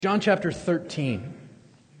John chapter 13.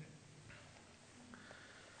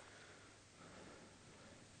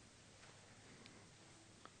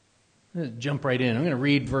 I'm going to jump right in. I'm going to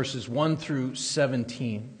read verses 1 through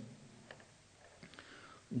 17.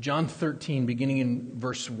 John 13, beginning in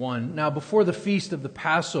verse 1. Now, before the feast of the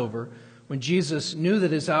Passover, when Jesus knew that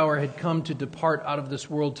his hour had come to depart out of this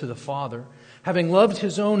world to the Father, having loved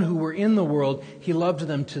his own who were in the world, he loved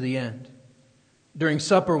them to the end. During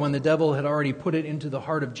supper, when the devil had already put it into the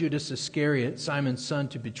heart of Judas Iscariot, Simon's son,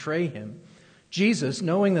 to betray him, Jesus,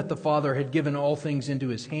 knowing that the Father had given all things into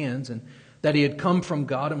his hands and that he had come from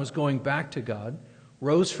God and was going back to God,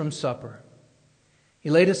 rose from supper. He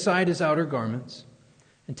laid aside his outer garments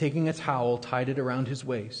and, taking a towel, tied it around his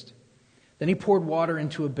waist. Then he poured water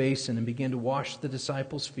into a basin and began to wash the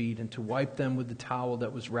disciples' feet and to wipe them with the towel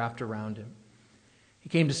that was wrapped around him. He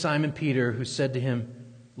came to Simon Peter, who said to him,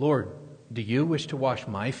 "Lord, do you wish to wash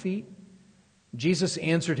my feet?" Jesus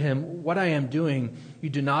answered him, "What I am doing you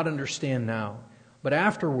do not understand now, but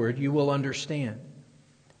afterward you will understand."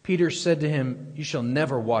 Peter said to him, "You shall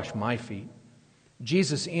never wash my feet."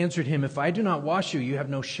 Jesus answered him, "If I do not wash you, you have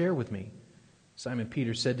no share with me." Simon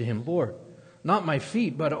Peter said to him, "Lord, not my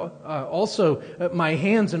feet, but also my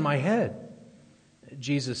hands and my head."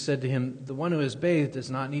 Jesus said to him, "The one who is bathed does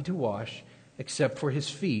not need to wash except for his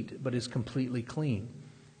feet, but is completely clean.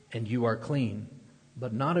 And you are clean,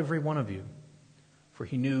 but not every one of you." For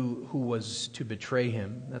he knew who was to betray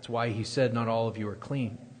him. That's why he said, "Not all of you are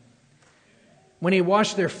clean." When he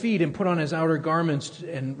washed their feet and put on his outer garments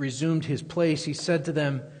and resumed his place, he said to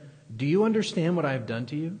them, "Do you understand what I have done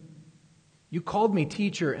to you? You called me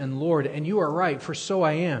teacher and Lord, and you are right, for so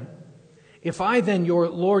I am. If I then, your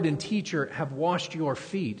Lord and teacher, have washed your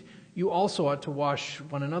feet, you also ought to wash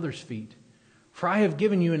one another's feet. For I have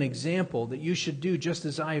given you an example that you should do just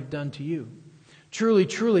as I have done to you. Truly,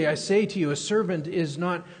 truly, I say to you, a servant is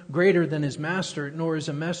not greater than his master, nor is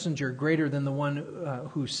a messenger greater than the one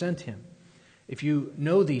who sent him. If you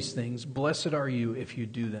know these things, blessed are you if you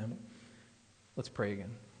do them." Let's pray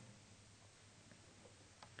again.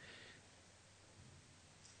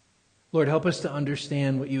 Lord, help us to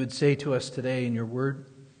understand what you would say to us today in your word.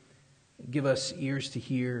 Give us ears to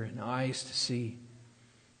hear and eyes to see,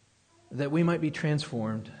 that we might be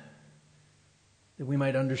transformed, that we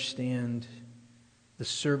might understand the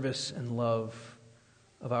service and love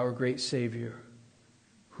of our great Savior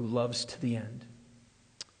who loves to the end.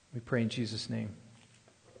 We pray in Jesus' name.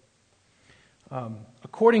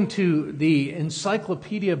 According to the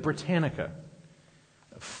Encyclopedia Britannica,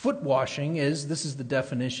 foot washing is, this is the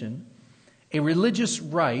definition, a religious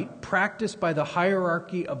rite practiced by the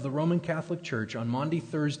hierarchy of the Roman Catholic Church on Maundy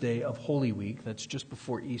Thursday of Holy Week, that's just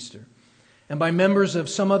before Easter, and by members of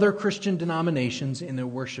some other Christian denominations in their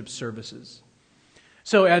worship services.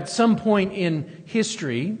 So at some point in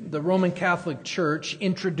history, the Roman Catholic Church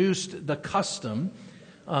introduced the custom,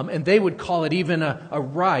 and they would call it even a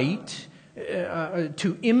rite,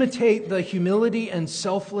 to imitate the humility and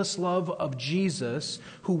selfless love of Jesus,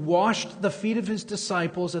 who washed the feet of his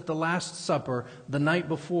disciples at the Last Supper the night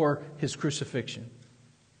before his crucifixion.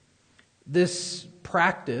 This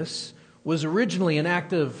practice was originally an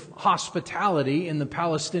act of hospitality in the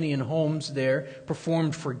Palestinian homes there,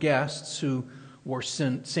 performed for guests who wore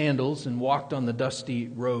sandals and walked on the dusty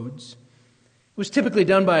roads. It was typically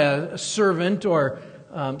done by a servant or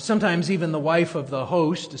sometimes even the wife of the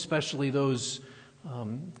host, especially those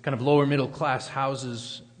kind of lower middle class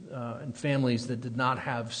houses and families that did not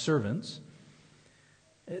have servants.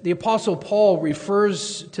 The Apostle Paul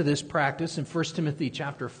refers to this practice in 1 Timothy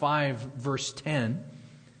chapter 5, verse 10.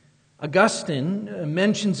 Augustine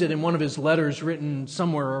mentions it in one of his letters written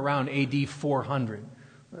somewhere around AD 400,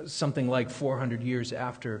 something like 400 years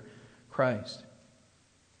after Christ.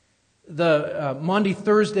 The Maundy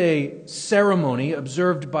Thursday ceremony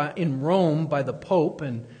observed in Rome by the Pope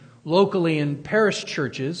and locally in parish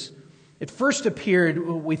churches, it first appeared,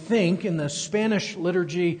 we think, in the Spanish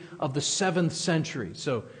liturgy of the 7th century,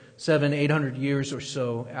 so 800 years or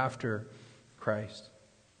so after Christ.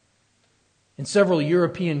 In several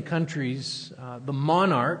European countries, the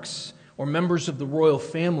monarchs or members of the royal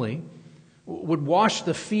family would wash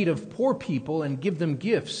the feet of poor people and give them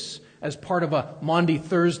gifts as part of a Maundy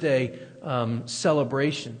Thursday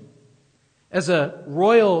celebration. As a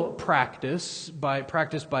royal practice,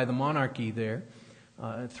 practiced by the monarchy there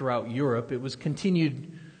throughout Europe, it was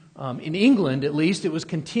continued, in England at least, it was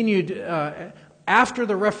continued after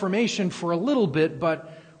the Reformation for a little bit,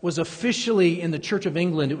 but was officially, in the Church of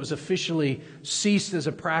England, it was officially ceased as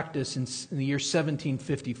a practice in the year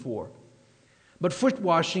 1754. But foot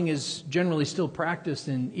washing is generally still practiced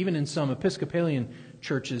even in some Episcopalian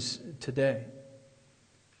churches today.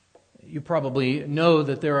 You probably know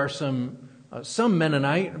that there are some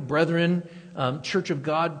Mennonite brethren, Church of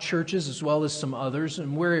God churches, as well as some others,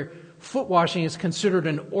 and where foot washing is considered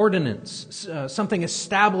an ordinance, something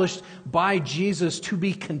established by Jesus to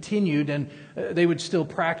be continued, and they would still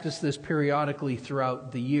practice this periodically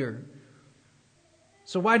throughout the year.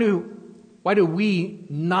 So why do we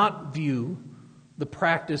not view the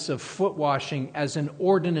practice of foot washing as an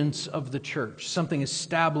ordinance of the church, something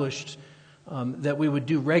established that we would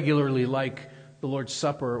do regularly, like the Lord's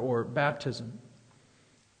Supper or baptism?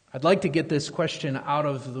 I'd like to get this question out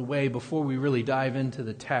of the way before we really dive into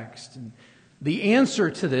the text. And the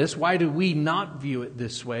answer to this, why do we not view it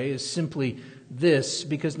this way, is simply this: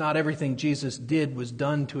 because not everything Jesus did was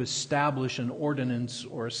done to establish an ordinance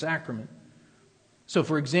or a sacrament. So,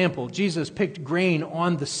 for example, Jesus picked grain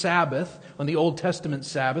on the Sabbath, on the Old Testament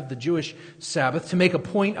Sabbath, the Jewish Sabbath, to make a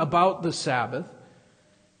point about the Sabbath.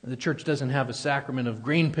 The church doesn't have a sacrament of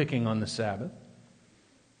grain picking on the Sabbath.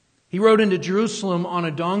 He rode into Jerusalem on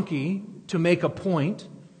a donkey to make a point.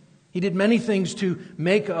 He did many things to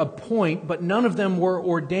make a point, but none of them were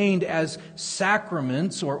ordained as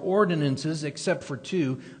sacraments or ordinances except for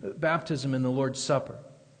two, baptism and the Lord's Supper.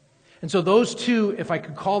 And so those two, if I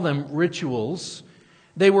could call them rituals,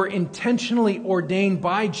 they were intentionally ordained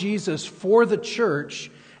by Jesus for the church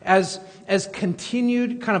as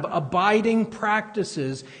continued kind of abiding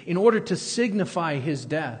practices in order to signify His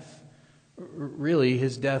death. Really,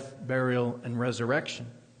 His death, burial, and resurrection.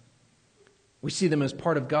 We see them as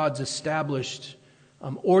part of God's established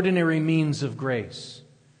ordinary means of grace.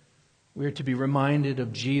 We are to be reminded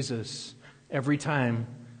of Jesus every time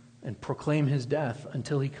and proclaim His death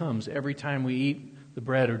until He comes, every time we eat the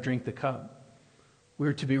bread or drink the cup. We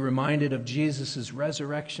are to be reminded of Jesus'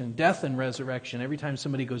 resurrection, death and resurrection, every time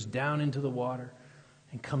somebody goes down into the water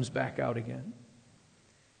and comes back out again.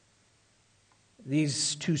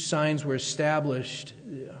 These two signs were established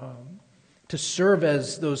to serve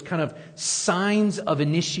as those kind of signs of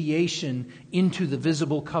initiation into the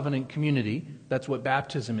visible covenant community. That's what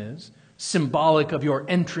baptism is, symbolic of your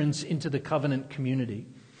entrance into the covenant community.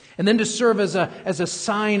 And then to serve as a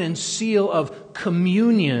sign and seal of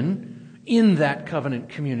communion in that covenant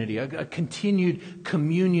community, a continued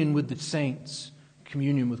communion with the saints,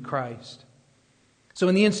 communion with Christ. So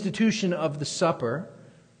in the institution of the supper,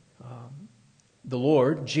 the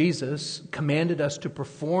Lord, Jesus, commanded us to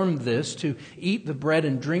perform this, to eat the bread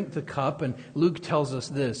and drink the cup. And Luke tells us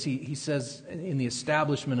this. He says in the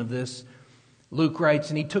establishment of this, Luke writes,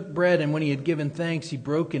 "And He took bread, and when He had given thanks, He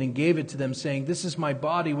broke it and gave it to them, saying, 'This is my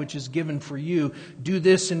body, which is given for you. Do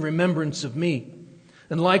this in remembrance of me.'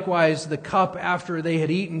 And likewise the cup after they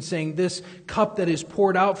had eaten, saying, 'This cup that is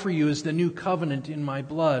poured out for you is the new covenant in my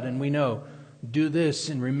blood.' And we know, do this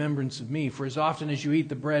in remembrance of me. For as often as you eat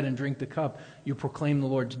the bread and drink the cup, you proclaim the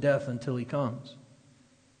Lord's death until He comes."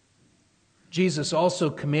 Jesus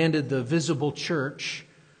also commanded the visible church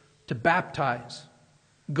to baptize.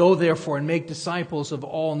 "Go therefore and make disciples of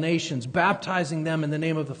all nations, baptizing them in the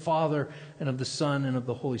name of the Father and of the Son and of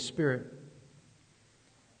the Holy Spirit."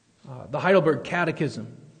 The Heidelberg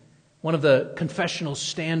Catechism, one of the confessional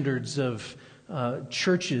standards of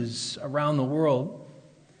churches around the world,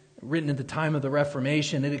 written at the time of the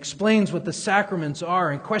Reformation, it explains what the sacraments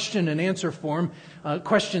are in question and answer form.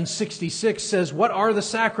 Question 66 says, "What are the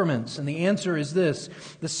sacraments?" And the answer is this: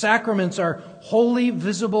 the sacraments are holy,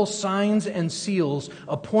 visible signs and seals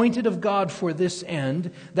appointed of God for this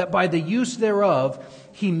end, that by the use thereof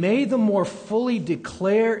He may the more fully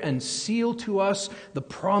declare and seal to us the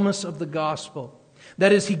promise of the gospel.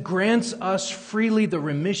 That is, He grants us freely the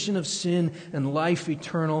remission of sin and life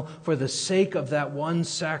eternal for the sake of that one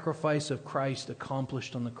sacrifice of Christ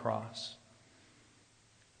accomplished on the cross.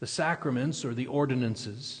 The sacraments, or the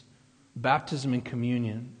ordinances, baptism and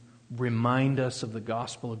communion, remind us of the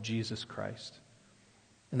gospel of Jesus Christ.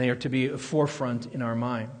 And they are to be a forefront in our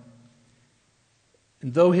mind.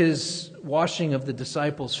 And though His washing of the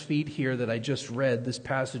disciples' feet here that I just read, this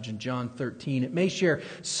passage in John 13, it may share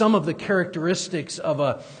some of the characteristics of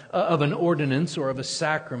an ordinance or of a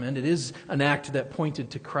sacrament. It is an act that pointed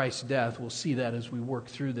to Christ's death. We'll see that as we work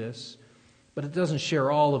through this. But it doesn't share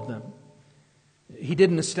all of them. He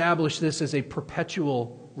didn't establish this as a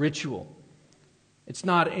perpetual ritual. It's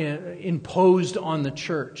not imposed on the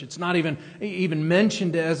church. It's not even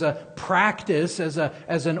mentioned as a practice,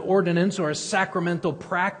 as an ordinance or a sacramental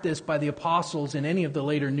practice by the apostles in any of the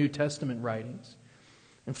later New Testament writings.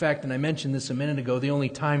 In fact, and I mentioned this a minute ago, the only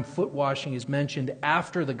time foot washing is mentioned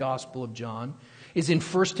after the Gospel of John is in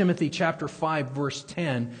 1 Timothy chapter 5, verse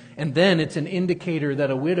 10. And then it's an indicator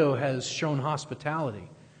that a widow has shown hospitality,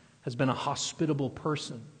 has been a hospitable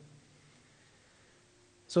person.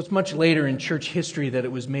 So it's much later in church history that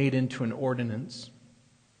it was made into an ordinance.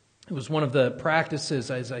 It was one of the practices,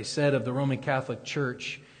 as I said, of the Roman Catholic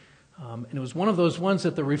Church. And it was one of those ones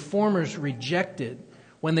that the Reformers rejected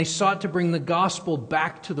when they sought to bring the gospel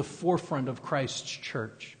back to the forefront of Christ's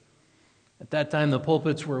church. At that time, the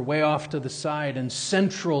pulpits were way off to the side, and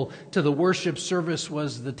central to the worship service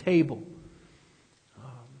was the table.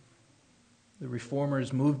 The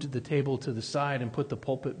Reformers moved the table to the side and put the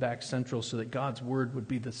pulpit back central so that God's Word would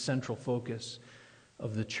be the central focus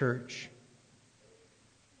of the church.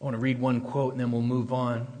 I want to read one quote and then we'll move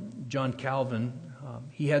on. John Calvin,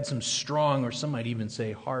 he had some strong, or some might even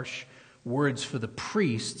say harsh, words for the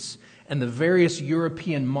priests and the various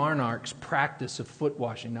European monarchs' practice of foot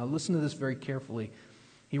washing. Now listen to this very carefully.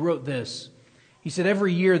 He wrote this. He said,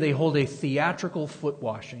 every year they hold a theatrical foot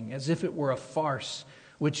washing as if it were a farce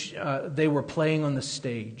which they were playing on the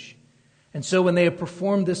stage. And so when they have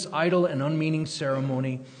performed this idle and unmeaning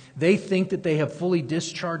ceremony, they think that they have fully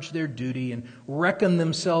discharged their duty and reckon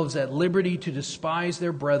themselves at liberty to despise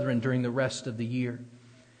their brethren during the rest of the year.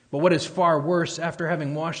 But what is far worse, after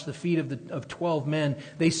having washed the feet of 12 men,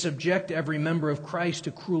 they subject every member of Christ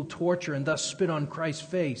to cruel torture and thus spit on Christ's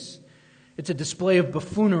face. It's a display of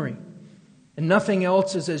buffoonery, and nothing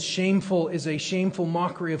else is as shameful as a shameful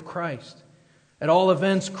mockery of Christ. At all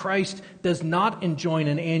events, Christ does not enjoin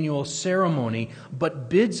an annual ceremony, but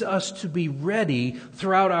bids us to be ready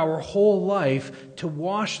throughout our whole life to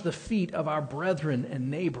wash the feet of our brethren and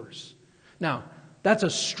neighbors. Now, that's a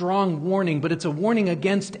strong warning, but it's a warning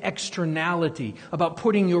against externality, about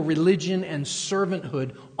putting your religion and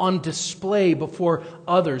servanthood on display before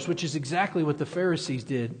others, which is exactly what the Pharisees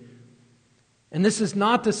did. And this is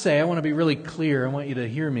not to say, I want to be really clear, I want you to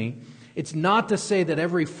hear me, it's not to say that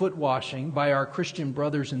every foot washing by our Christian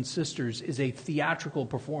brothers and sisters is a theatrical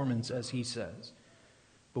performance, as he says.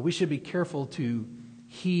 But we should be careful to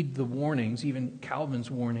heed the warnings, even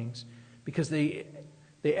Calvin's warnings, because they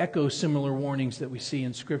echo similar warnings that we see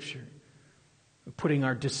in Scripture, putting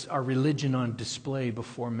our religion on display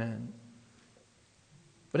before men.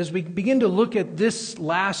 But as we begin to look at this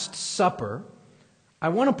Last Supper, I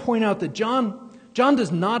want to point out that John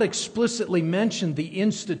does not explicitly mention the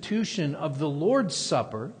institution of the Lord's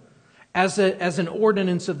Supper as an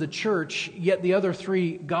ordinance of the church, yet the other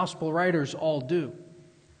three gospel writers all do.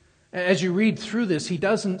 As you read through this, he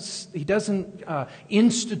doesn't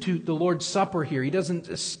institute the Lord's Supper here. He doesn't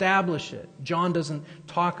establish it. John doesn't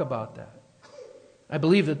talk about that. I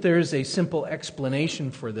believe that there is a simple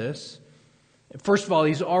explanation for this. First of all,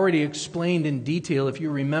 he's already explained in detail. If you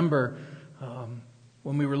remember,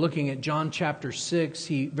 when we were looking at John chapter 6,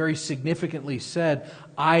 he very significantly said,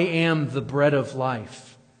 I am the bread of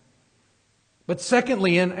life. But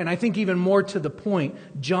secondly, and I think even more to the point,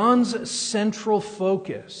 John's central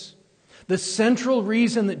focus, the central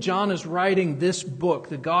reason that John is writing this book,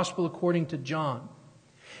 the Gospel according to John,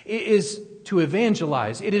 is to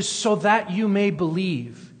evangelize. It is so that you may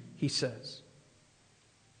believe, he says.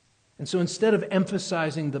 And so instead of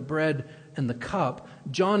emphasizing the bread and the cup,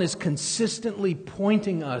 John is consistently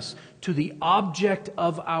pointing us to the object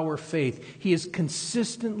of our faith. He is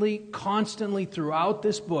consistently, constantly throughout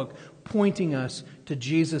this book pointing us to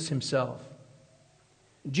Jesus himself.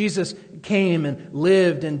 Jesus came and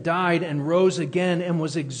lived and died and rose again and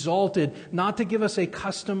was exalted, not to give us a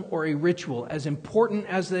custom or a ritual, as important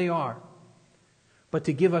as they are, but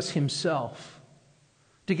to give us himself,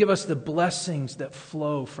 to give us the blessings that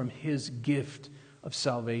flow from his gift of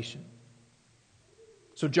salvation.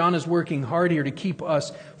 So John is working hard here to keep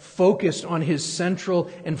us focused on his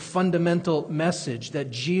central and fundamental message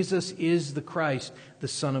that Jesus is the Christ, the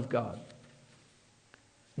Son of God.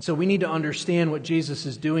 And so we need to understand what Jesus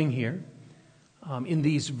is doing here in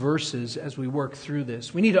these verses as we work through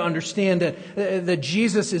this. We need to understand that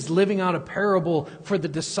Jesus is living out a parable for the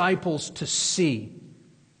disciples to see.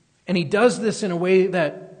 And he does this in a way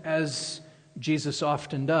that, as Jesus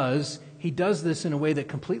often does, he does this in a way that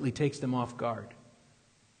completely takes them off guard.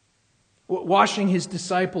 Washing his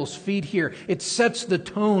disciples' feet here, it sets the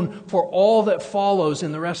tone for all that follows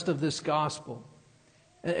in the rest of this gospel.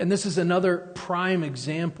 And this is another prime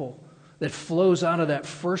example that flows out of that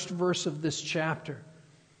first verse of this chapter.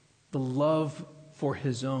 The love for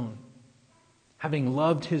his own. Having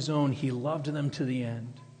loved his own, he loved them to the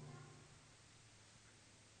end.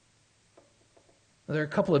 Now, there are a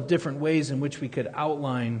couple of different ways in which we could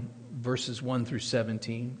outline verses 1 through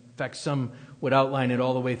 17. In fact, some would outline it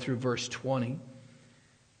all the way through verse 20.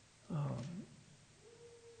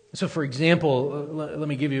 So, for example, let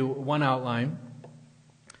me give you one outline.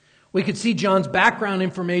 We could see John's background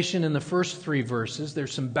information in the first three verses.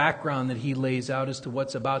 There's some background that he lays out as to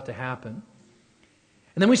what's about to happen.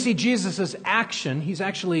 And then we see Jesus' action. He's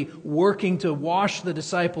actually working to wash the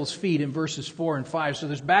disciples' feet in verses 4 and 5. So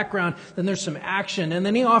there's background, then there's some action, and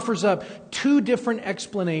then he offers up two different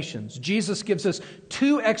explanations. Jesus gives us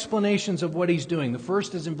two explanations of what he's doing. The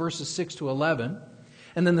first is in verses 6 to 11,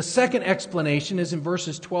 and then the second explanation is in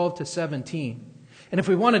verses 12 to 17. And if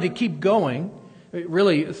we wanted to keep going,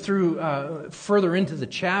 really through further into the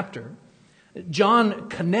chapter, John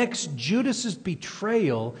connects Judas's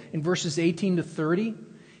betrayal in verses 18 to 30.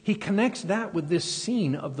 He connects that with this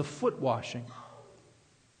scene of the foot washing.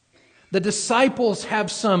 The disciples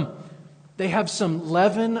have some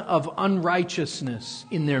leaven of unrighteousness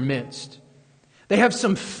in their midst. They have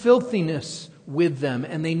some filthiness with them,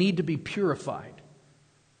 and they need to be purified.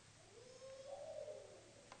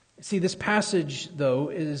 See, this passage, though,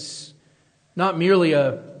 is not merely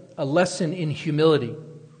a lesson in humility.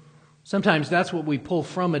 Sometimes that's what we pull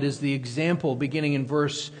from it, is the example beginning in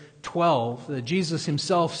verse 12 that Jesus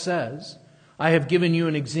himself says, I have given you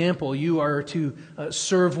an example. You are to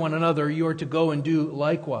serve one another. You are to go and do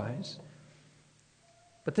likewise.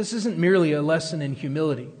 But this isn't merely a lesson in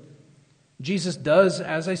humility. Jesus does,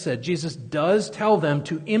 as I said, Jesus does tell them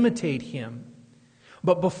to imitate him.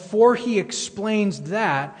 But before he explains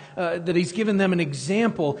that he's given them an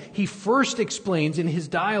example, he first explains in his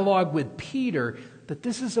dialogue with Peter that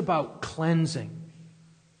this is about cleansing.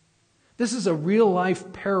 This is a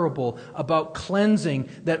real-life parable about cleansing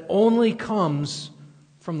that only comes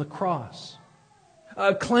from the cross.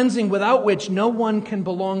 A cleansing without which no one can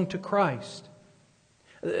belong to Christ.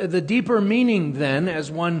 The deeper meaning then,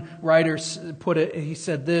 as one writer put it, he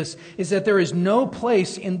said this, is that there is no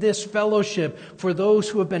place in this fellowship for those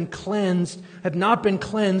who have been cleansed, have not been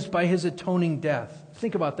cleansed by his atoning death.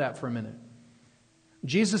 Think about that for a minute.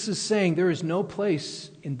 Jesus is saying there is no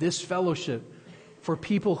place in this fellowship for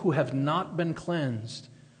people who have not been cleansed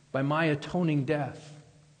by my atoning death.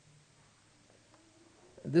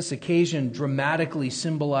 This occasion dramatically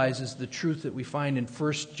symbolizes the truth that we find in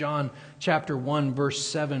 1 John chapter 1, verse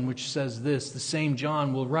 7, which says this, the same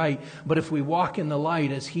John will write, but if we walk in the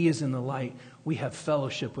light as he is in the light, we have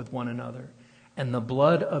fellowship with one another. And the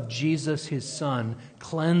blood of Jesus, his Son,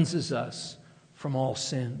 cleanses us from all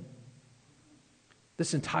sin.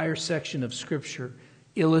 This entire section of Scripture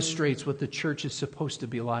illustrates what the church is supposed to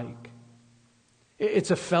be like.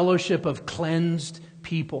 It's a fellowship of cleansed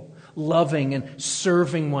people, loving and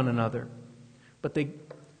serving one another. But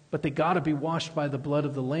they got to be washed by the blood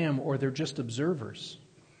of the Lamb, or they're just observers.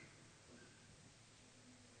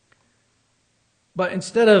 But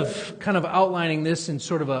instead of kind of outlining this in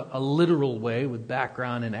sort of a literal way with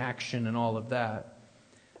background and action and all of that,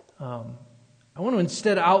 I want to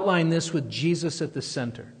instead outline this with Jesus at the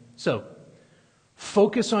center. So,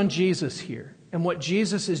 focus on Jesus here and what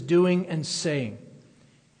Jesus is doing and saying.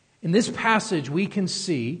 In this passage, we can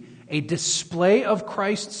see a display of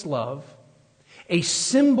Christ's love, a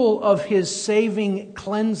symbol of his saving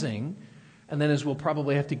cleansing, and then, as we'll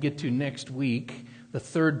probably have to get to next week, the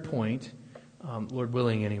third point, Lord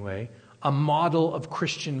willing anyway, a model of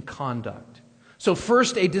Christian conduct. So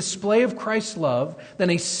first, a display of Christ's love, then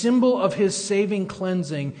a symbol of his saving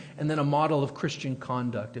cleansing, and then a model of Christian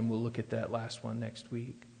conduct. And we'll look at that last one next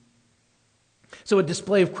week. So a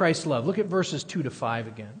display of Christ's love. Look at verses 2 to 5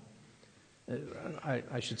 again.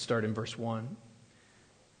 I should start in verse 1.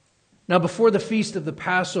 Now before the feast of the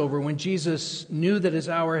Passover, when Jesus knew that his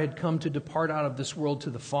hour had come to depart out of this world to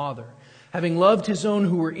the Father, having loved his own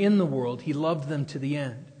who were in the world, he loved them to the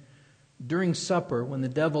end. During supper, when the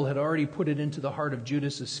devil had already put it into the heart of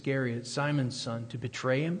Judas Iscariot, Simon's son, to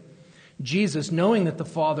betray him, Jesus, knowing that the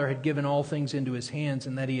Father had given all things into his hands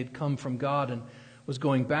and that he had come from God and was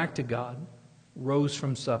going back to God, rose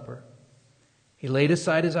from supper. He laid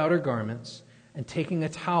aside his outer garments and, taking a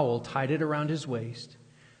towel, tied it around his waist.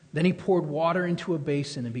 Then he poured water into a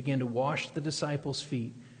basin and began to wash the disciples'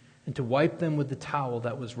 feet and to wipe them with the towel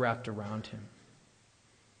that was wrapped around him.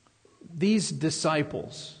 These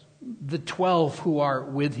disciples, the 12 who are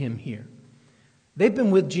with him here, they've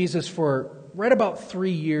been with Jesus for right about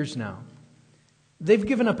 3 years now. They've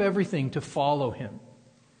given up everything to follow him.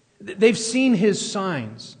 They've seen his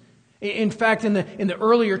signs. In fact, in the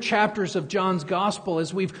earlier chapters of John's Gospel,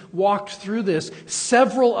 as we've walked through this,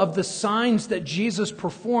 several of the signs that Jesus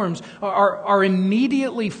performs are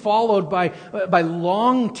immediately followed by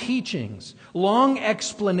long teachings, long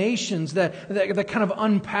explanations that kind of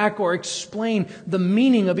unpack or explain the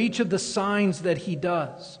meaning of each of the signs that he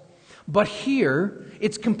does. But here,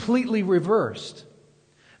 it's completely reversed.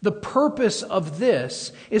 The purpose of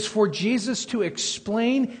this is for Jesus to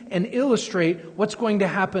explain and illustrate what's going to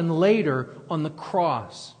happen later on the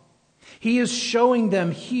cross. He is showing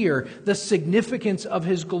them here the significance of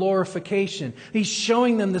His glorification. He's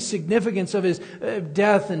showing them the significance of His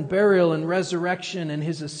death and burial and resurrection and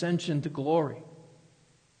His ascension to glory.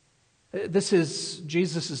 This is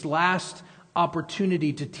Jesus' last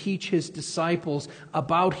opportunity to teach His disciples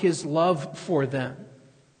about His love for them.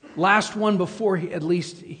 Last one before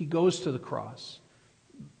He goes to the cross.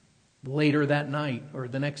 Later that night or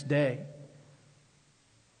the next day.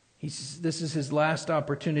 This is His last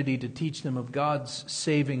opportunity to teach them of God's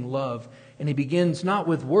saving love. And He begins not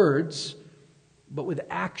with words, but with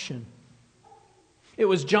action. It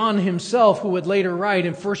was John himself who would later write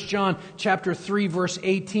in 1 John chapter 3, verse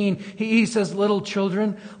 18, he says, "Little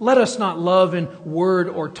children, let us not love in word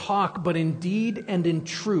or talk, but in deed and in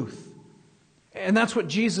truth." And that's what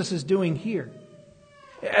Jesus is doing here.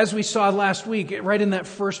 As we saw last week, right in that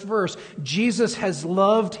first verse, Jesus has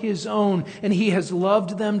loved His own, and He has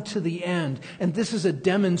loved them to the end. And this is a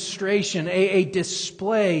demonstration, a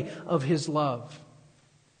display of His love.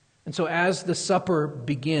 And so as the supper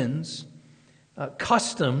begins,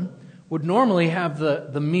 custom would normally have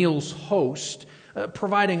the meal's host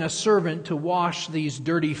providing a servant to wash these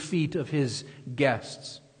dirty feet of his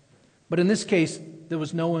guests. But in this case, there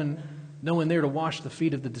was no one there to wash the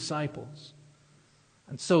feet of the disciples.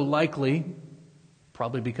 And so likely,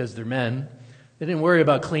 probably because they're men, they didn't worry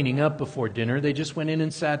about cleaning up before dinner. They just went in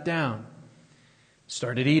and sat down,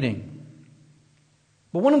 started eating.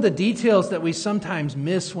 But one of the details that we sometimes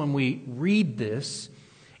miss when we read this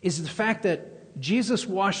is the fact that Jesus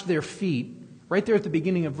washed their feet. Right there at the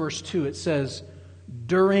beginning of verse 2, it says,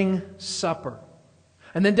 during supper.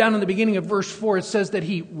 And then down in the beginning of verse 4, it says that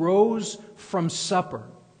He rose from supper.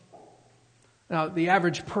 Now, the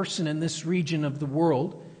average person in this region of the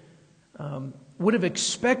world would have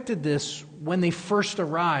expected this when they first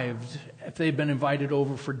arrived, if they'd been invited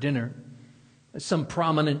over for dinner. Some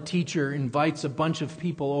prominent teacher invites a bunch of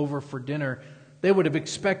people over for dinner. They would have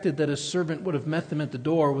expected that a servant would have met them at the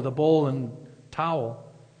door with a bowl and towel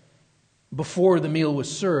before the meal was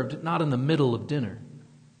served, not in the middle of dinner.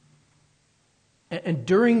 And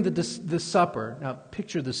during the supper, now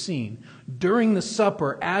picture the scene, during the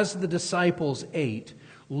supper, as the disciples ate,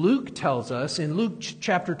 Luke tells us, in Luke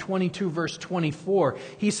chapter 22, verse 24,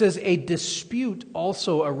 he says, a dispute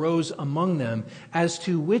also arose among them as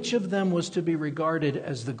to which of them was to be regarded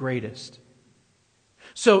as the greatest.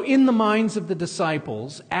 So in the minds of the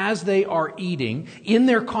disciples, as they are eating, in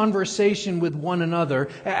their conversation with one another,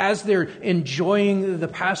 as they're enjoying the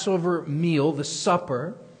Passover meal, the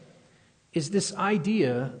supper, is this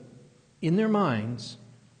idea in their minds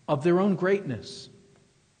of their own greatness.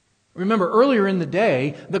 Remember, earlier in the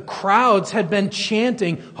day, the crowds had been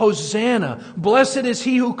chanting, Hosanna, blessed is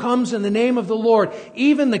He who comes in the name of the Lord,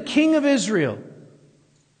 even the King of Israel.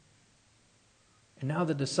 And now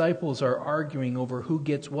the disciples are arguing over who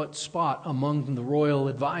gets what spot among the royal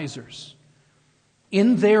advisors.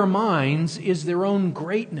 In their minds is their own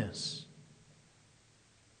greatness.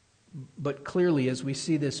 But clearly, as we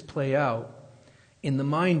see this play out, in the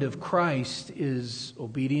mind of Christ is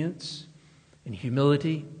obedience and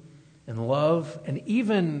humility and love and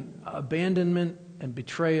even abandonment and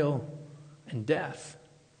betrayal and death.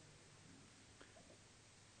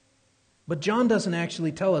 But John doesn't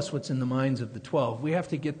actually tell us what's in the minds of the 12. We have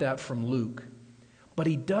to get that from Luke. But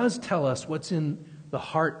he does tell us what's in the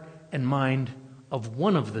heart and mind of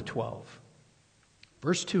one of the 12.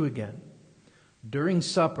 Verse 2 again. During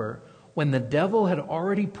supper, when the devil had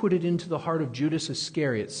already put it into the heart of Judas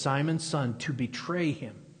Iscariot, Simon's son, to betray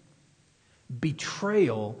him.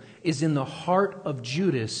 Betrayal is in the heart of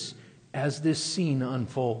Judas as this scene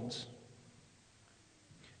unfolds.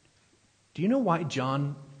 Do you know why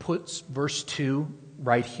John puts verse 2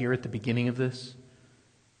 right here at the beginning of this?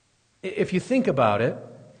 If you think about it,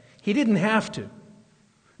 he didn't have to.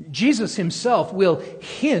 Jesus himself will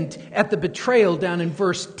hint at the betrayal down in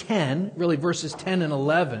verse 10, really verses 10 and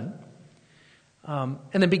 11.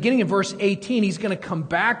 And the beginning of verse 18, he's going to come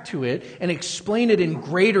back to it and explain it in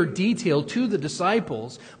greater detail to the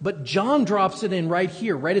disciples. But John drops it in right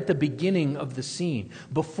here, right at the beginning of the scene,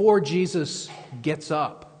 before Jesus gets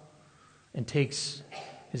up and takes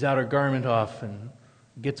his outer garment off and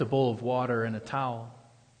gets a bowl of water and a towel.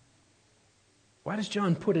 Why does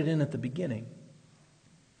John put it in at the beginning?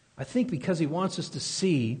 I think because he wants us to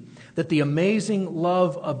see that the amazing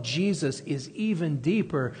love of Jesus is even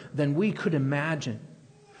deeper than we could imagine.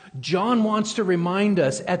 John wants to remind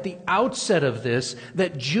us at the outset of this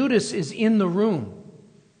that Judas is in the room.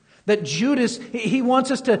 That Judas, he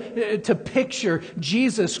wants us to picture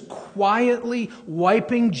Jesus quietly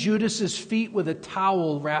wiping Judas's feet with a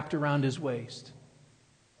towel wrapped around his waist.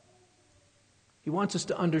 He wants us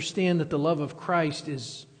to understand that the love of Christ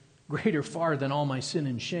is greater far than all my sin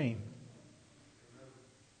and shame.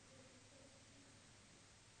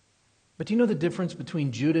 But do you know the difference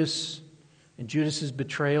between Judas and Judas's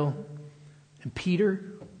betrayal and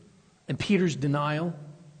Peter and Peter's denial,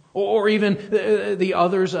 or even the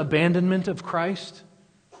other's abandonment of Christ?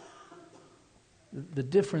 The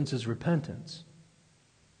difference is repentance.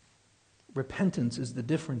 Repentance is the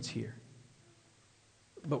difference here.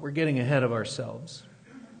 But we're getting ahead of ourselves.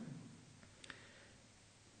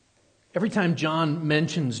 Every time John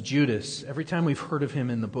mentions Judas, every time we've heard of him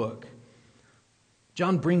in the book,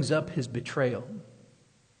 John brings up his betrayal.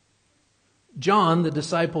 John, the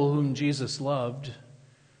disciple whom Jesus loved,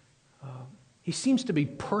 he seems to be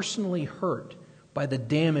personally hurt by the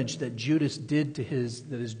damage that Judas did to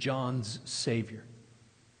that is John's Savior.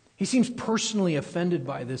 He seems personally offended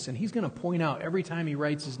by this, and he's going to point out every time he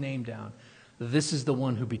writes his name down, this is the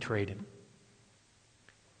one who betrayed him.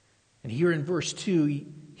 And here in verse 2,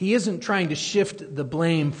 he isn't trying to shift the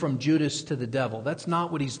blame from Judas to the devil. That's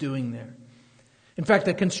not what he's doing there. In fact,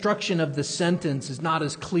 the construction of the sentence is not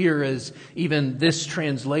as clear as even this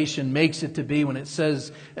translation makes it to be when it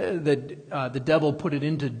says that the devil put it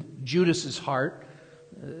into Judas's heart.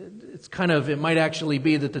 It might actually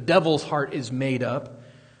be that the devil's heart is made up.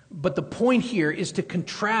 But the point here is to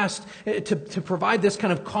contrast, to provide this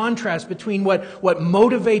kind of contrast between what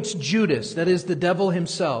motivates Judas, that is the devil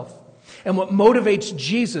himself, and what motivates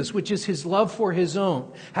Jesus, which is his love for his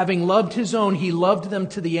own. Having loved his own, he loved them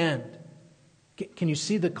to the end. Can you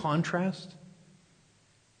see the contrast?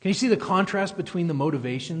 Can you see the contrast between the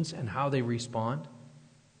motivations and how they respond?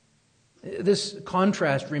 This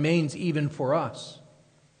contrast remains even for us.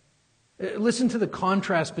 Listen to the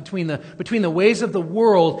contrast between the ways of the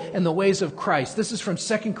world and the ways of Christ. This is from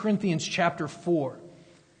 2 Corinthians chapter 4.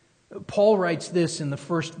 Paul writes this in the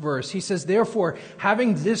first verse. He says, "Therefore,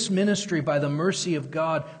 having this ministry by the mercy of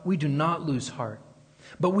God, we do not lose heart.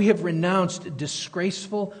 But we have renounced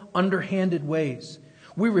disgraceful, underhanded ways.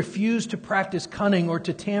 We refuse to practice cunning or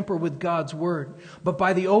to tamper with God's word. But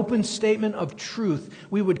by the open statement of truth,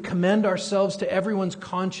 we would commend ourselves to everyone's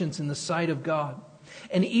conscience in the sight of God.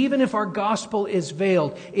 And even if our gospel is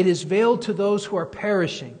veiled, it is veiled to those who are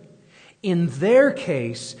perishing. In their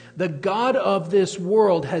case, the God of this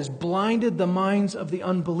world has blinded the minds of the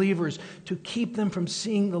unbelievers to keep them from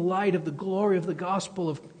seeing the light of the glory of the gospel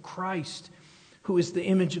of Christ, who is the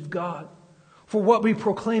image of God. For what we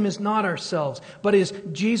proclaim is not ourselves, but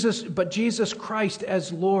Jesus Christ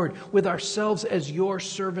as Lord, with ourselves as your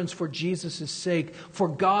servants for Jesus' sake. For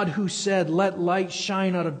God, who said, 'Let light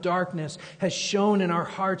shine out of darkness,' has shone in our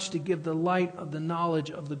hearts to give the light of the knowledge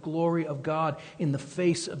of the glory of God in the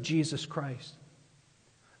face of Jesus Christ."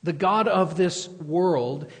 The God of this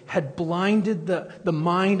world had blinded the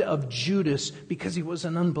mind of Judas because he was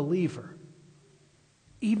an unbeliever,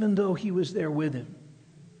 even though he was there with him.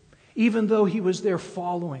 Even though he was there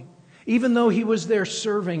following, even though he was there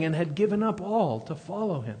serving and had given up all to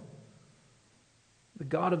follow him. The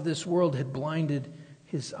God of this world had blinded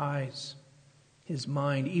his eyes, his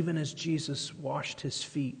mind, even as Jesus washed his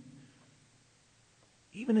feet.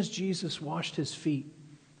 Even as Jesus washed his feet,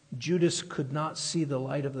 Judas could not see the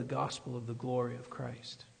light of the gospel of the glory of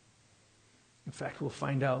Christ. In fact, we'll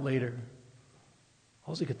find out later,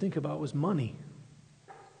 all he could think about was money.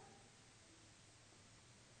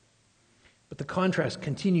 But the contrast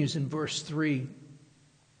continues in verse 3.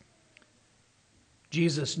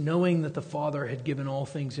 Jesus, knowing that the Father had given all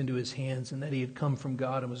things into his hands and that he had come from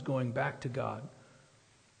God and was going back to God,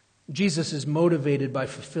 Jesus is motivated by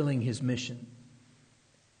fulfilling his mission.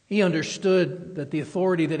 He understood that the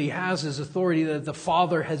authority that he has is authority that the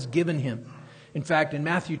Father has given him. In fact, in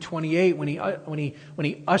Matthew 28, when he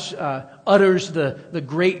utters the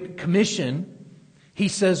Great Commission, he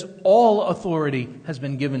says, "All authority has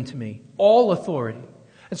been given to me." All authority.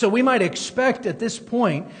 And so we might expect at this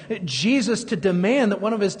point Jesus to demand that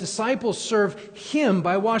one of his disciples serve him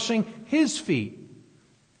by washing his feet.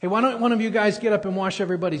 Hey, why don't one of you guys get up and wash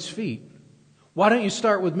everybody's feet? Why don't you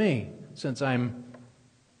start with me, since I'm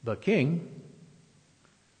the king?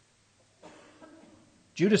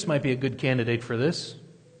 Judas might be a good candidate for this.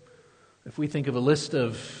 If we think of a list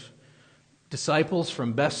of disciples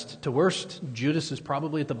from best to worst, Judas is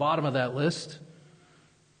probably at the bottom of that list.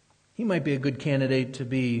 He might be a good candidate to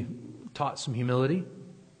be taught some humility.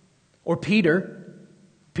 Or Peter.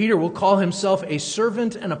 Peter will call himself a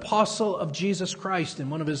servant and apostle of Jesus Christ in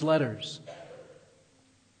one of his letters.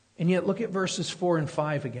 And yet look at verses 4 and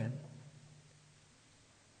 5 again.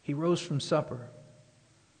 He rose from supper.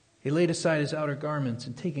 He laid aside his outer garments,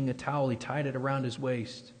 and taking a towel, he tied it around his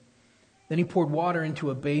waist. Then he poured water into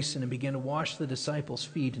a basin and began to wash the disciples'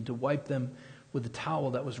 feet and to wipe them with the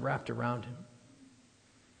towel that was wrapped around him.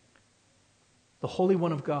 The Holy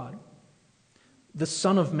One of God, the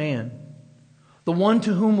Son of Man, the one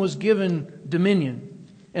to whom was given dominion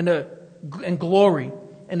and glory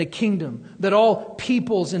and a kingdom, that all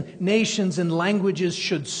peoples and nations and languages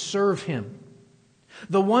should serve him.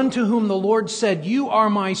 The one to whom the Lord said, "You are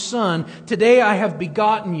my son, today I have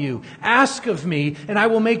begotten you. Ask of me, and I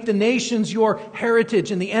will make the nations your heritage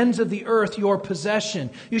and the ends of the earth your possession.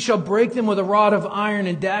 You shall break them with a rod of iron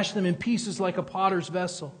and dash them in pieces like a potter's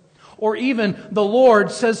vessel." Or even the Lord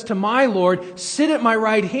says to my Lord, "Sit at my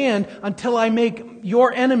right hand until I make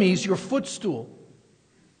your enemies your footstool."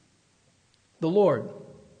 The Lord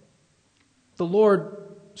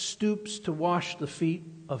stoops to wash the feet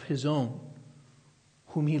of his own,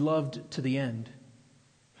 whom he loved to the end.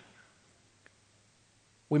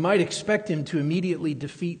 We might expect him to immediately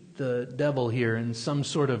defeat the devil here in some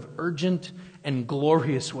sort of urgent and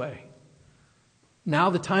glorious way. Now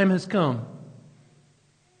the time has come.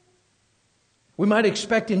 We might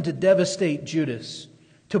expect him to devastate Judas,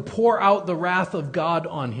 to pour out the wrath of God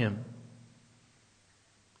on him.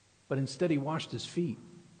 But instead he washed his feet.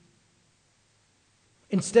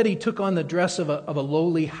 Instead he took on the dress of a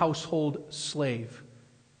lowly household slave,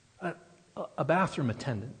 a bathroom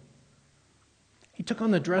attendant. He took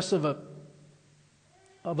on the dress of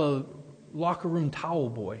a locker room towel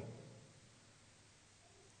boy.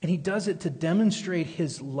 And he does it to demonstrate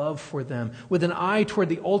his love for them, with an eye toward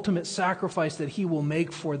the ultimate sacrifice that he will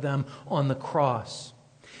make for them on the cross.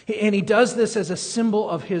 And he does this as a symbol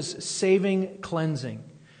of his saving cleansing.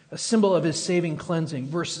 A symbol of his saving cleansing.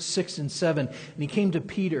 Verses 6 and 7. And he came to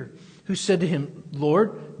Peter, who said to him,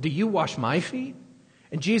 "Lord, do you wash my feet?"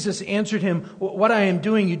 And Jesus answered him, "What I am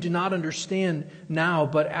doing you do not understand now,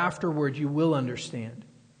 but afterward you will understand."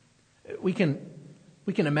 We can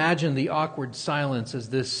imagine the awkward silence as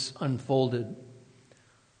this unfolded.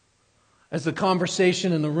 As the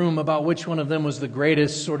conversation in the room about which one of them was the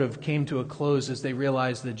greatest sort of came to a close as they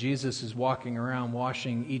realized that Jesus is walking around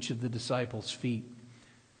washing each of the disciples' feet.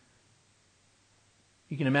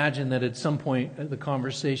 You can imagine that at some point the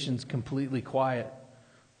conversation's completely quiet.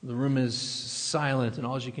 The room is silent and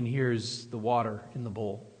all you can hear is the water in the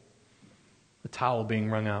bowl, the towel being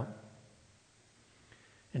wrung out.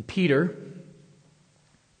 And Peter,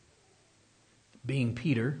 being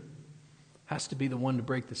Peter, has to be the one to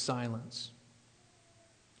break the silence.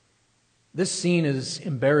 This scene is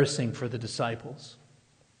embarrassing for the disciples.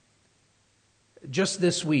 Just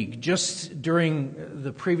this week, just during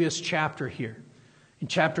the previous chapter here, in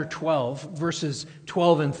chapter 12, verses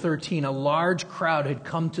 12 and 13, a large crowd had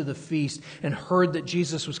come to the feast and heard that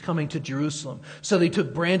Jesus was coming to Jerusalem. So they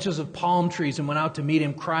took branches of palm trees and went out to meet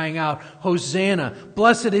him, crying out, "Hosanna!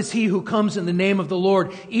 Blessed is he who comes in the name of the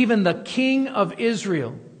Lord, even the King of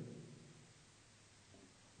Israel."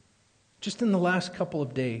 Just in the last couple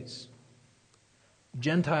of days,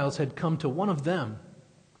 Gentiles had come to one of them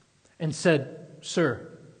and said,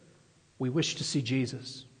 "Sir, we wish to see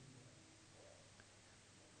Jesus."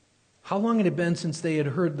 How long had it been since they had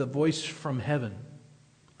heard the voice from heaven?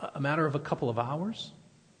 A matter of a couple of hours?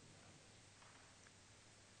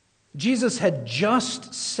 Jesus had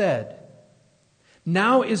just said,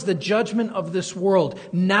 "Now is the judgment of this world.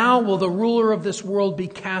 Now will the ruler of this world be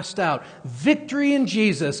cast out." Victory in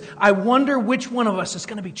Jesus. I wonder which one of us is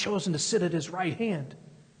going to be chosen to sit at his right hand.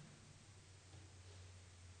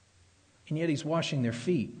 And yet he's washing their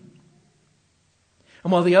feet.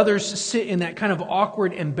 And while the others sit in that kind of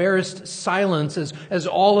awkward, embarrassed silence as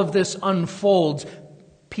all of this unfolds,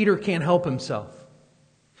 Peter can't help himself.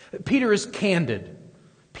 Peter is candid.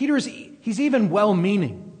 He's even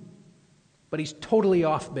well-meaning, but he's totally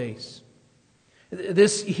off base.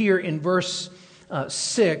 This here in verse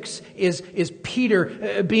 6 is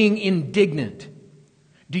Peter being indignant.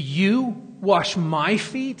 "Do you wash my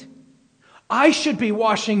feet? I should be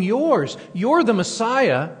washing yours. You're the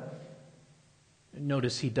Messiah."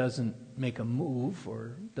 Notice he doesn't make a move,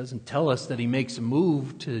 or doesn't tell us that he makes a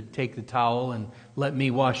move to take the towel and let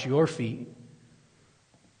me wash your feet.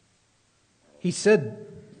 He said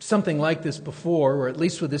something like this before, or at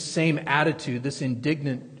least with this same attitude, this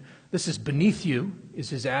indignant, "This is beneath you,"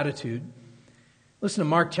 is his attitude. Listen to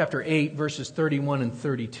Mark chapter 8, verses 31 and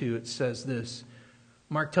 32. It says this.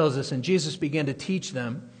 Mark tells us, "And Jesus began to teach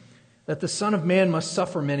them that the Son of Man must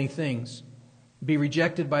suffer many things, be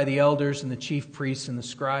rejected by the elders and the chief priests and the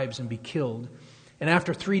scribes, and be killed, and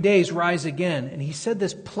after 3 days rise again." And he said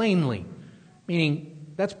this plainly, meaning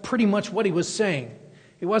that's pretty much what he was saying.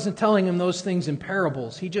 He wasn't telling him those things in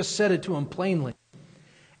parables. He just said it to him plainly.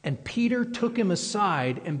 And Peter took him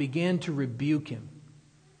aside and began to rebuke him.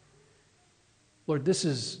 Lord,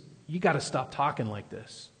 you got to stop talking like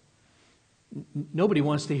this. Nobody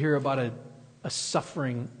wants to hear about a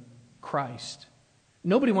suffering Christ.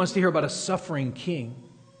 Nobody wants to hear about a suffering king.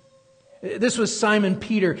 This was Simon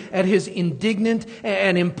Peter at his indignant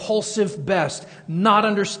and impulsive best, not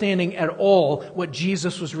understanding at all what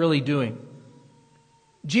Jesus was really doing.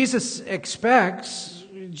 Jesus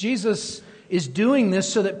is doing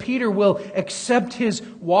this so that Peter will accept his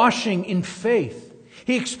washing in faith.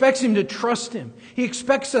 He expects him to trust him. He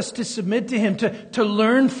expects us to submit to him, to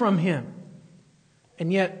learn from him.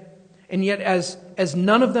 And yet as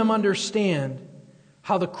none of them understand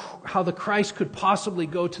how the Christ could possibly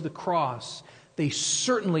go to the cross, they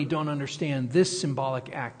certainly don't understand this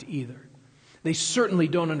symbolic act either. They certainly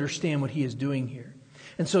don't understand what he is doing here.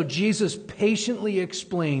 And so Jesus patiently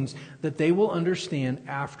explains that they will understand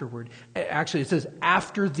afterward. Actually, it says,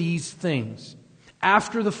 after these things,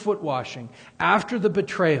 after the foot washing, after the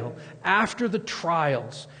betrayal, after the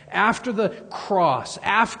trials, after the cross,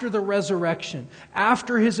 after the resurrection,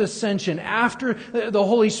 after his ascension, after the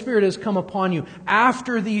Holy Spirit has come upon you,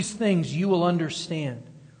 after these things you will understand.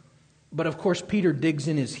 But of course, Peter digs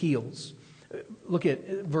in his heels. Look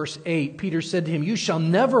at verse 8. Peter said to him, "You shall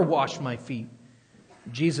never wash my feet."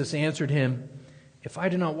 Jesus answered him, "If I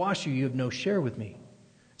do not wash you, you have no share with me."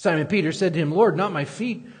 Simon Peter said to him, "Lord, not my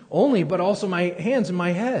feet only, but also my hands and my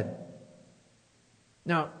head."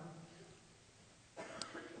 Now,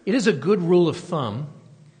 it is a good rule of thumb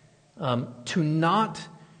to not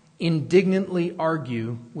indignantly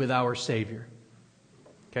argue with our Savior.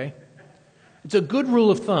 Okay? It's a good rule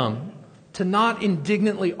of thumb to not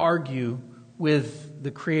indignantly argue with the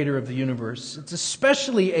Creator of the universe. It's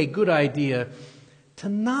especially a good idea to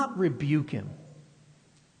not rebuke him.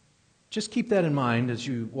 Just keep that in mind as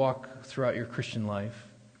you walk throughout your Christian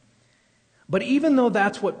life. But even though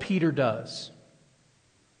that's what Peter does,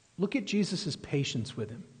 look at Jesus' patience with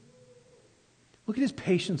him. Look at his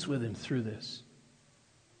patience with him through this.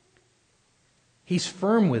 He's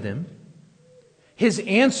firm with him. His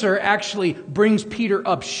answer actually brings Peter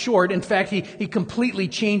up short. In fact, he completely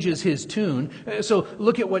changes his tune. So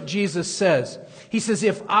look at what Jesus says. He says,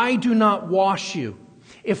 "If I do not wash you,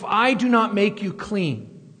 if I do not make you clean."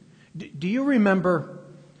 Do you remember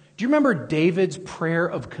David's prayer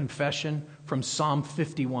of confession from Psalm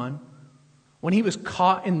 51? When he was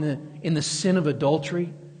caught in the sin of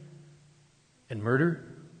adultery and murder?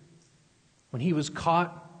 When he was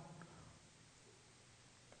caught?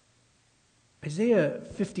 Isaiah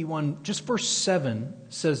 51, just verse 7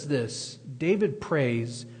 says this. David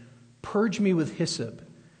prays, "Purge me with hyssop,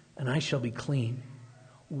 and I shall be clean.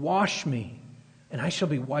 Wash me, and I shall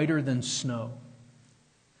be whiter than snow."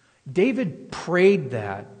 David prayed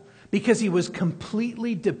that because he was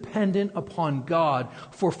completely dependent upon God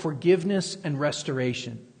for forgiveness and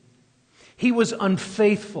restoration. He was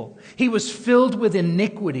unfaithful. He was filled with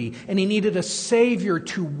iniquity, and he needed a Savior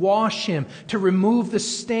to wash him, to remove the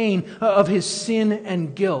stain of his sin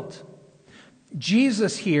and guilt.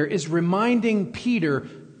 Jesus here is reminding Peter,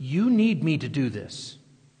 you need me to do this.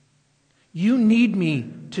 You need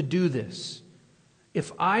me to do this.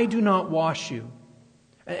 If I do not wash you,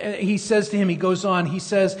 he says to him, he goes on, he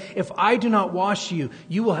says, "If I do not wash you,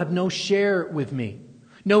 you will have no share with me,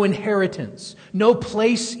 no inheritance, no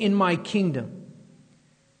place in my kingdom."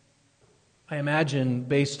 I imagine,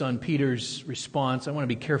 based on Peter's response, I want to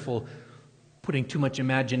be careful putting too much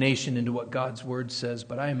imagination into what God's word says,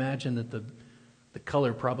 but I imagine that the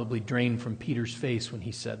color probably drained from Peter's face when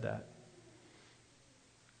he said that,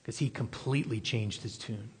 because he completely changed his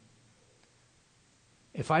tune.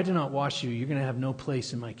 If I do not wash you, you're going to have no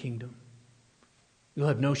place in my kingdom. You'll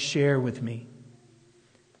have no share with me.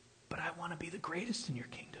 But I want to be the greatest in your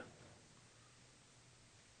kingdom.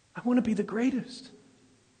 I want to be the greatest.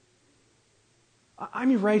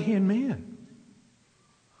 I'm your right-hand man.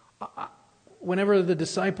 Whenever the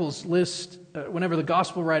disciples whenever the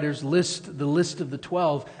gospel writers list the list of the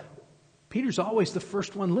 12, Peter's always the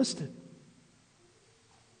first one listed.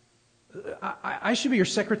 I should be your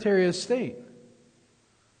Secretary of State.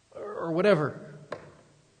 Or whatever.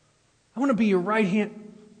 I want to be your right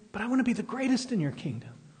hand, but I want to be the greatest in your kingdom.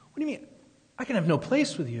 What do you mean? I can have no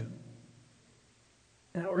place with you.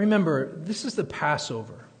 Now remember, this is the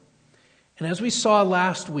Passover. And as we saw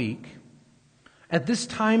last week, at this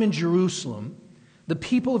time in Jerusalem, the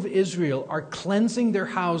people of Israel are cleansing their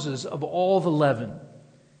houses of all the leaven.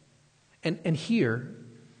 And here,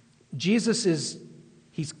 Jesus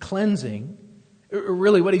he's cleansing.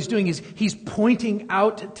 Really, what he's doing is he's pointing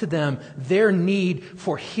out to them their need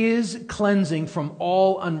for his cleansing from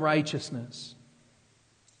all unrighteousness.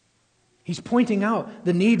 He's pointing out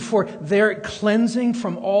the need for their cleansing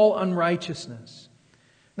from all unrighteousness.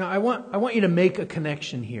 Now, I want you to make a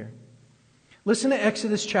connection here. Listen to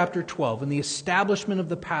Exodus chapter 12 and the establishment of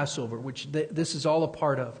the Passover, which this is all a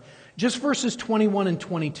part of. Just verses 21 and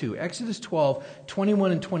 22. Exodus 12,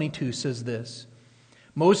 21 and 22 says this.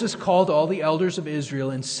 Moses called all the elders of Israel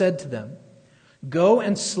and said to them, "Go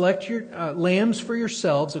and select your lambs for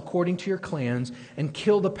yourselves according to your clans and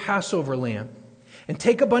kill the Passover lamb. And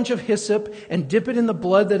take a bunch of hyssop and dip it in the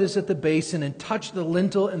blood that is at the basin and touch the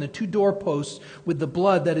lintel and the 2 doorposts with the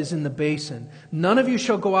blood that is in the basin. None of you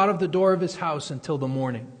shall go out of the door of his house until the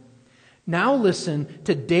morning." Now listen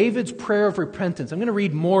to David's prayer of repentance. I'm going to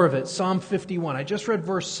read more of it, Psalm 51. I just read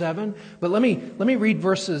verse 7, but let me read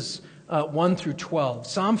verses 1 through 12.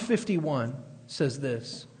 Psalm 51 says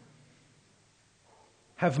this.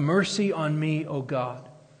 "Have mercy on me, O God,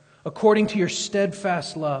 according to your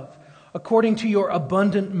steadfast love. According to your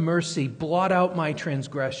abundant mercy, blot out my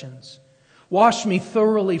transgressions. Wash me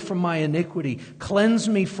thoroughly from my iniquity. Cleanse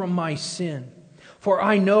me from my sin. For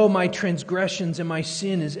I know my transgressions and my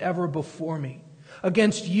sin is ever before me.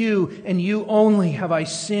 Against you and you only have I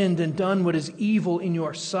sinned and done what is evil in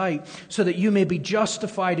your sight, so that you may be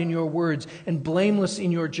justified in your words and blameless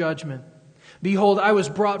in your judgment. Behold, I was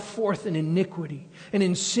brought forth in iniquity, and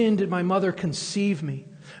in sin did my mother conceive me.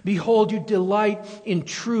 Behold, you delight in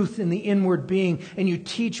truth in the inward being, and you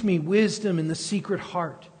teach me wisdom in the secret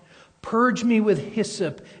heart. Purge me with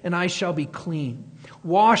hyssop, and I shall be clean.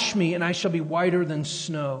 Wash me, and I shall be whiter than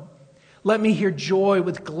snow. Let me hear joy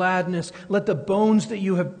with gladness. Let the bones that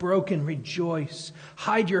you have broken rejoice.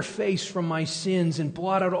 Hide your face from my sins and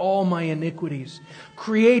blot out all my iniquities.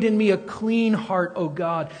 Create in me a clean heart, O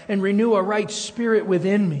God, and renew a right spirit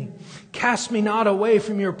within me. Cast me not away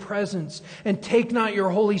from your presence, and take not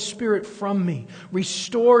your Holy Spirit from me.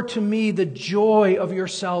 Restore to me the joy of your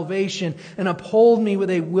salvation, and uphold me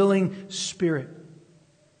with a willing spirit."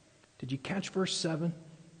 Did you catch verse 7?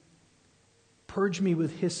 Purge me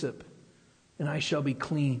with hyssop, and I shall be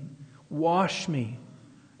clean. Wash me,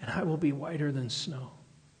 and I will be whiter than snow.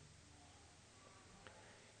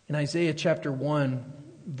 In Isaiah chapter 1,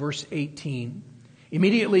 verse 18,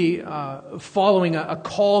 immediately following a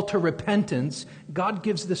call to repentance, God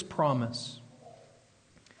gives this promise.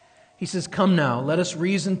 He says, "Come now, let us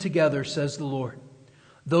reason together, says the Lord.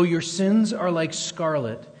 Though your sins are like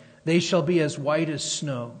scarlet, they shall be as white as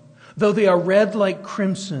snow. Though they are red like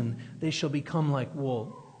crimson, they shall become like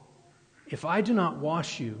wool. If I do not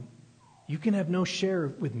wash you, you can have no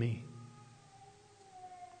share with me."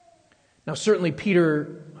 Now, certainly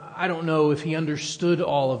Peter, I don't know if he understood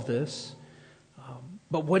all of this,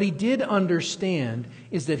 but what he did understand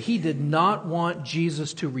is that he did not want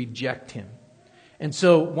Jesus to reject him. And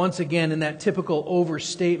so, once again, in that typical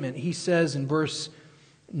overstatement, he says in verse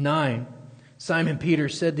 9, Simon Peter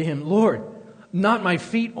said to him, "Lord, not my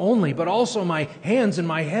feet only, but also my hands and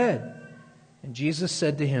my head." And Jesus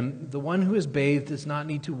said to him, "The one who is bathed does not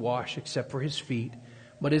need to wash except for his feet,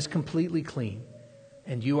 but is completely clean.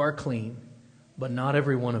 And you are clean, but not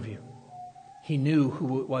every one of you." He knew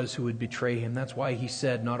who it was who would betray him. That's why he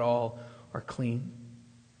said, "Not all are clean."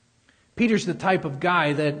 Peter's the type of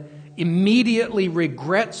guy that immediately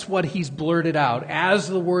regrets what he's blurted out as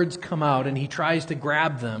the words come out, and he tries to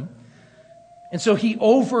grab them. And so he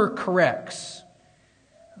overcorrects.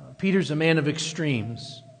 Peter's a man of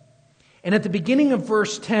extremes. And at the beginning of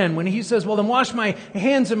verse 10, when he says, "Well, then wash my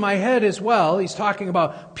hands and my head as well," he's talking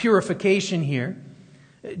about purification here.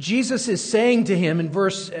 Jesus is saying to him in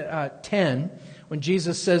verse 10, when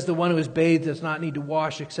Jesus says the one who is bathed does not need to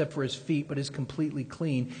wash except for his feet, but is completely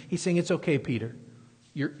clean, he's saying, "It's okay, Peter.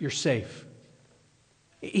 You're safe."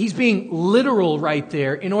 He's being literal right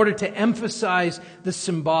there in order to emphasize the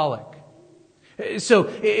symbolic.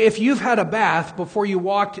 So if you've had a bath before you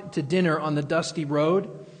walked to dinner on the dusty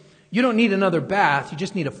road, you don't need another bath, you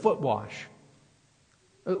just need a foot wash.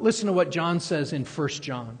 Listen to what John says in 1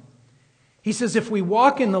 John. He says, "If we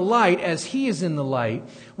walk in the light as he is in the light,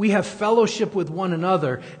 we have fellowship with one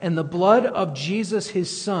another, and the blood of Jesus his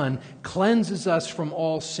Son cleanses us from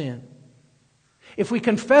all sin. If we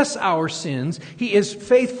confess our sins, he is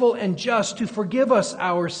faithful and just to forgive us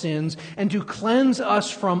our sins and to cleanse us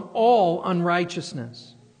from all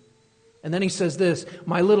unrighteousness." And then he says this,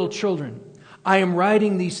 "My little children, I am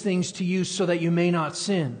writing these things to you so that you may not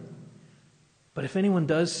sin. But if anyone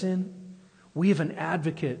does sin, we have an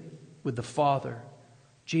advocate with the Father,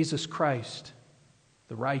 Jesus Christ,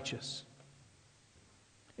 the righteous."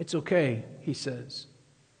 It's okay, he says.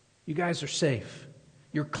 You guys are safe.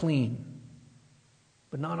 You're clean.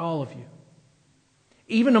 But not all of you.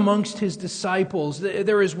 Even amongst his disciples,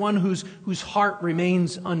 there is one whose heart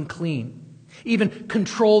remains unclean, even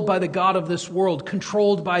controlled by the god of this world,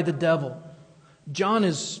 controlled by the devil. John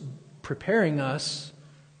is preparing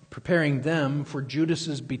them for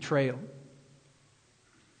Judas's betrayal.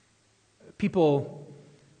 People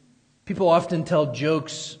often tell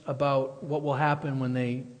jokes about what will happen when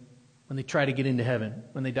they try to get into heaven,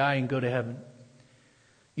 when they die and go to heaven.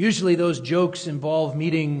 Usually those jokes involve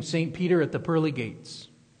meeting St. Peter at the pearly gates.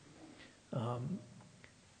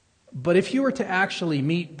 But if you were to actually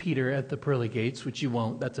meet Peter at the pearly gates, which you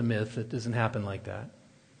won't, that's a myth, it doesn't happen like that.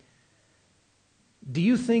 Do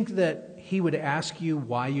you think that he would ask you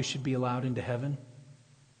why you should be allowed into heaven?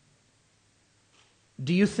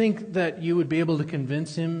 Do you think that you would be able to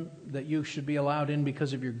convince him that you should be allowed in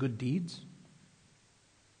because of your good deeds?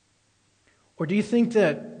 Or do you think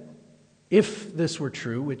that if this were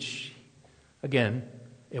true, which, again,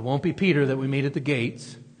 it won't be Peter that we meet at the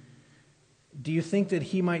gates, do you think that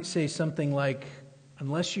he might say something like,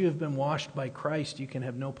 unless you have been washed by Christ, you can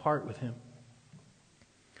have no part with him?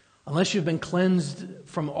 Unless you've been cleansed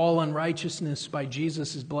from all unrighteousness by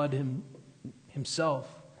Jesus' blood himself,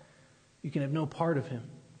 you can have no part of him.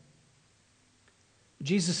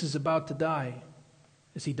 Jesus is about to die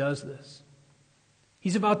as he does this.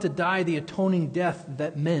 He's about to die the atoning death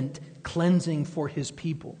that meant cleansing for his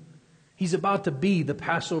people. He's about to be the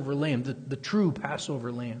Passover lamb, the true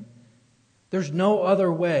Passover lamb. There's no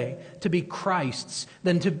other way to be Christ's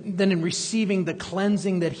than in receiving the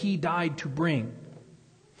cleansing that he died to bring.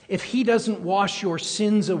 If he doesn't wash your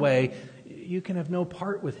sins away, you can have no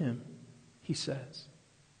part with him, he says.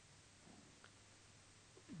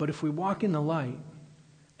 But if we walk in the light,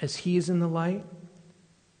 as he is in the light,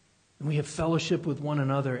 and we have fellowship with one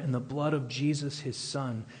another, and the blood of Jesus, his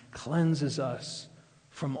Son, cleanses us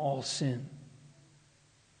from all sin.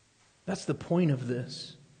 That's the point of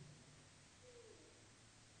this.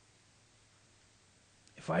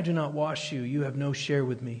 If I do not wash you, you have no share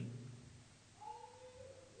with me.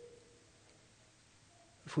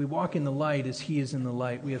 If we walk in the light as he is in the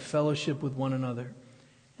light, we have fellowship with one another,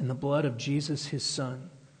 and the blood of Jesus, his Son,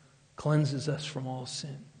 cleanses us from all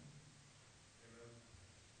sin.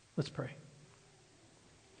 Let's pray.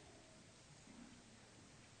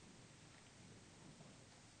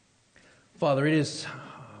 Father, it is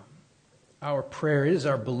our prayer, it is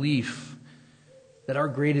our belief that our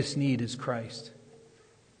greatest need is Christ.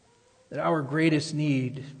 That our greatest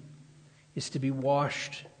need is to be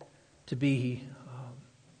washed, to be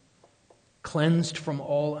cleansed from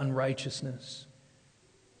all unrighteousness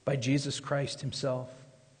by Jesus Christ himself.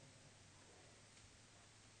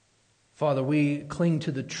 Father, we cling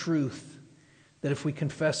to the truth that if we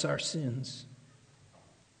confess our sins,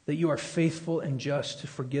 that you are faithful and just to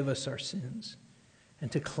forgive us our sins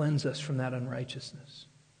and to cleanse us from that unrighteousness.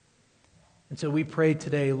 And so we pray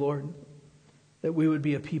today, Lord, that we would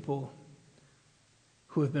be a people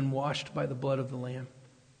who have been washed by the blood of the Lamb.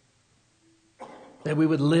 That we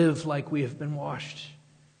would live like we have been washed,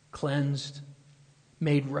 cleansed,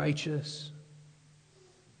 made righteous.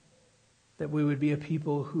 That we would be a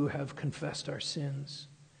people who have confessed our sins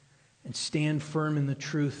and stand firm in the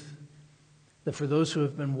truth that for those who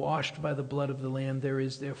have been washed by the blood of the Lamb, there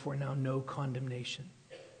is therefore now no condemnation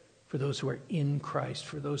for those who are in Christ,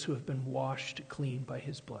 for those who have been washed clean by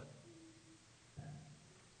his blood.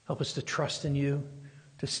 Help us to trust in you,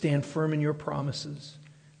 to stand firm in your promises,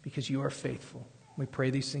 because you are faithful. We pray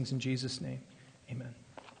these things in Jesus' name. Amen.